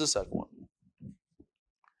first one, here's the second one.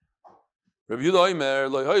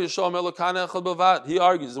 He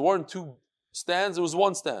argues there weren't two stands, it was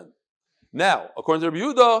one stand. Now, according to Rabbi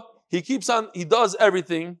Yehuda, he keeps on, he does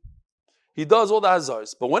everything. He does all the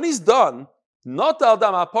hazars. But when he's done, he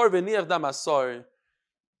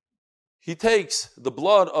takes the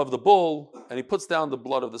blood of the bull and he puts down the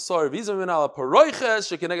blood of the sar.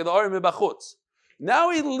 Now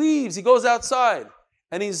he leaves, he goes outside,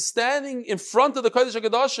 and he's standing in front of the Kodesh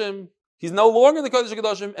HaKadoshim. He's no longer in the Kodesh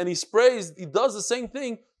HaKadoshim, and he sprays, he does the same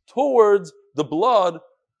thing towards the blood,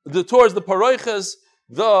 towards the paroiches,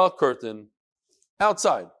 the curtain,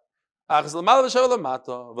 outside. He didn't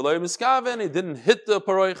hit the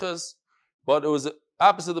paroiches, but it was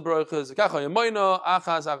opposite of the paroiches.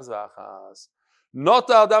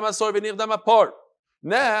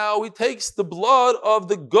 Now he takes the blood of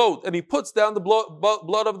the goat and he puts down the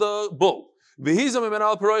blood of the bull. And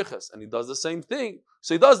he does the same thing.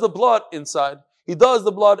 So he does the blood inside, he does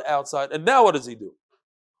the blood outside, and now what does he do?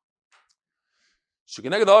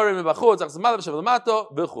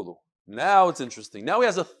 Now it's interesting. Now he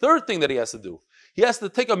has a third thing that he has to do. He has to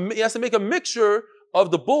make a mixture of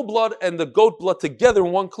the bull blood and the goat blood together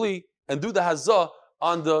in one kli and do the hazah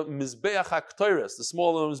on the mizbeach haktoires, the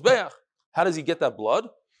smaller mizbeach. How does he get that blood?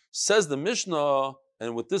 Says the Mishnah,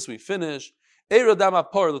 and with this we finish. He takes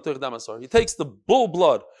the bull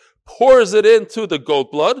blood, pours it into the goat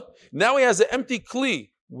blood. Now he has an empty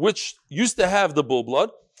kli which used to have the bull blood.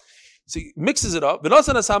 So he mixes it up, and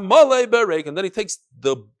then he takes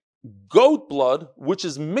the goat blood, which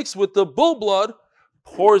is mixed with the bull blood,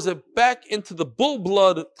 pours it back into the bull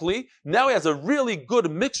blood kli. Now he has a really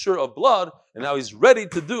good mixture of blood, and now he's ready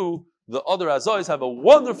to do the other azais. Have a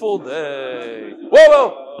wonderful day.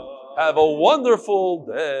 Whoa! Have a wonderful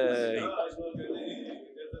day.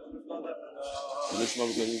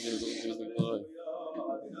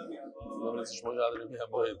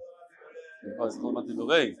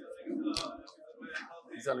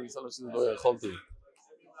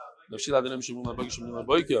 נפשי לעדנם שמום הבוקר שמום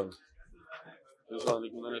הבוקר.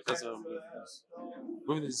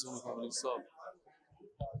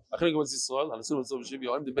 אחרי גבוהת ישראל, הנסו לצור בשביל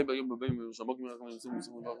יורים דיבי ביום בבים ושמוק מרחם ונצום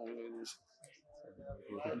ונצום ונצום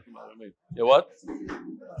Yeah, what?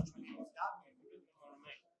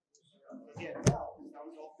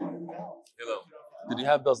 Hello. Did he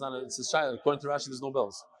have bells? It says Shai, according to Rashi, there's no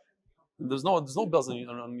bells. There's no bells on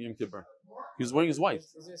Yom Kippur. He was wearing his white.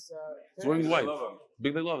 He's wearing his white.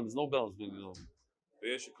 Big Day Lovin. There's no bells. Big Day Lovin.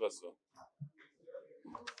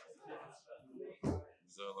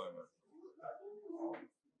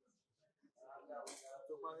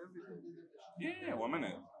 Yeah, 1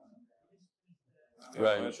 minute.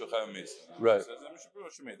 Right. Right.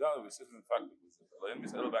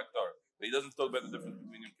 But he doesn't talk about the difference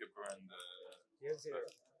between Yom Kippur and.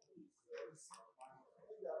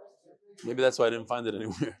 Maybe that's why I didn't find it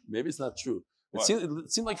anywhere. Maybe it's not true.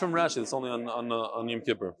 It seemed like from Rashi, it's only on Yom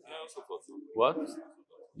Kippur. Yeah, I also thought so. What?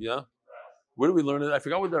 Yeah? Where did we learn it? I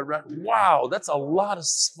forgot what that... Wow, that's a lot of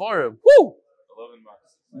Sfarim. Woo! 11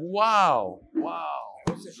 months. Wow.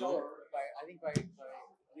 I think by the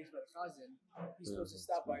Chazan, he's supposed to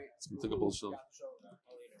stop by... Take a bullshit.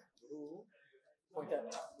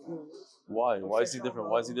 Why? Why is he different?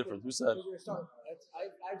 Why is he different? Who said? I've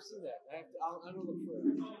seen that. I don't look for it.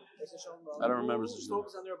 I don't remember.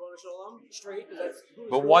 Focus on their Rabbanu Shalom straight.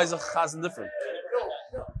 But why is a chazan different?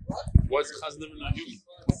 Why is a chazan different than you?